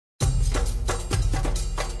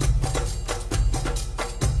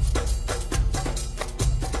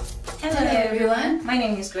everyone. My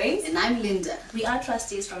name is Grace. And I'm Linda. We are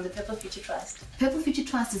trustees from the Purple Future Trust. Purple Future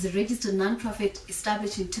Trust is a registered non-profit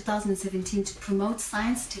established in 2017 to promote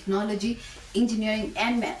science, technology, engineering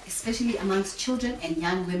and math, especially amongst children and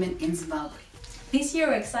young women in Zimbabwe. This year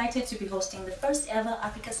we're excited to be hosting the first ever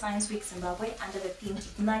Africa Science Week Zimbabwe under the theme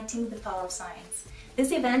Igniting the Power of Science.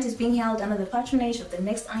 This event is being held under the patronage of the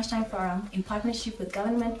Next Einstein Forum in partnership with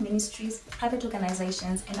government, ministries, private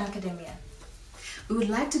organizations and academia. We would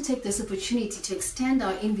like to take this opportunity to extend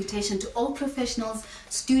our invitation to all professionals,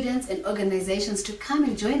 students and organizations to come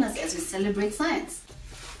and join us as we celebrate science.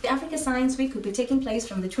 The Africa Science Week will be taking place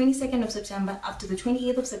from the 22nd of September up to the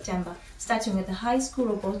 28th of September, starting with the High School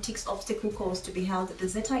Robotics Obstacle Course to be held at the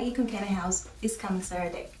ZIE Konkene House this coming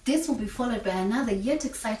Saturday. This will be followed by another yet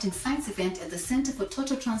exciting science event at the Center for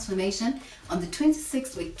Total Transformation on the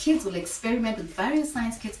 26th, where kids will experiment with various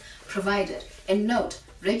science kits provided. And note,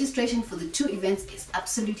 registration for the two events is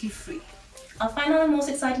absolutely free. Our final and most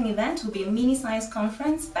exciting event will be a mini science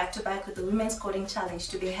conference back-to-back with the Women's Coding Challenge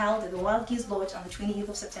to be held at the Wild Geese Lodge on the 28th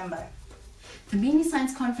of September. The mini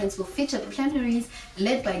science conference will feature plenaries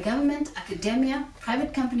led by government, academia,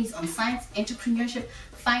 private companies on science, entrepreneurship,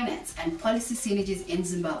 finance and policy synergies in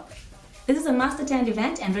Zimbabwe. This is a must-attend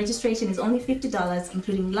event and registration is only $50,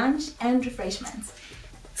 including lunch and refreshments.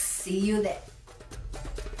 See you there.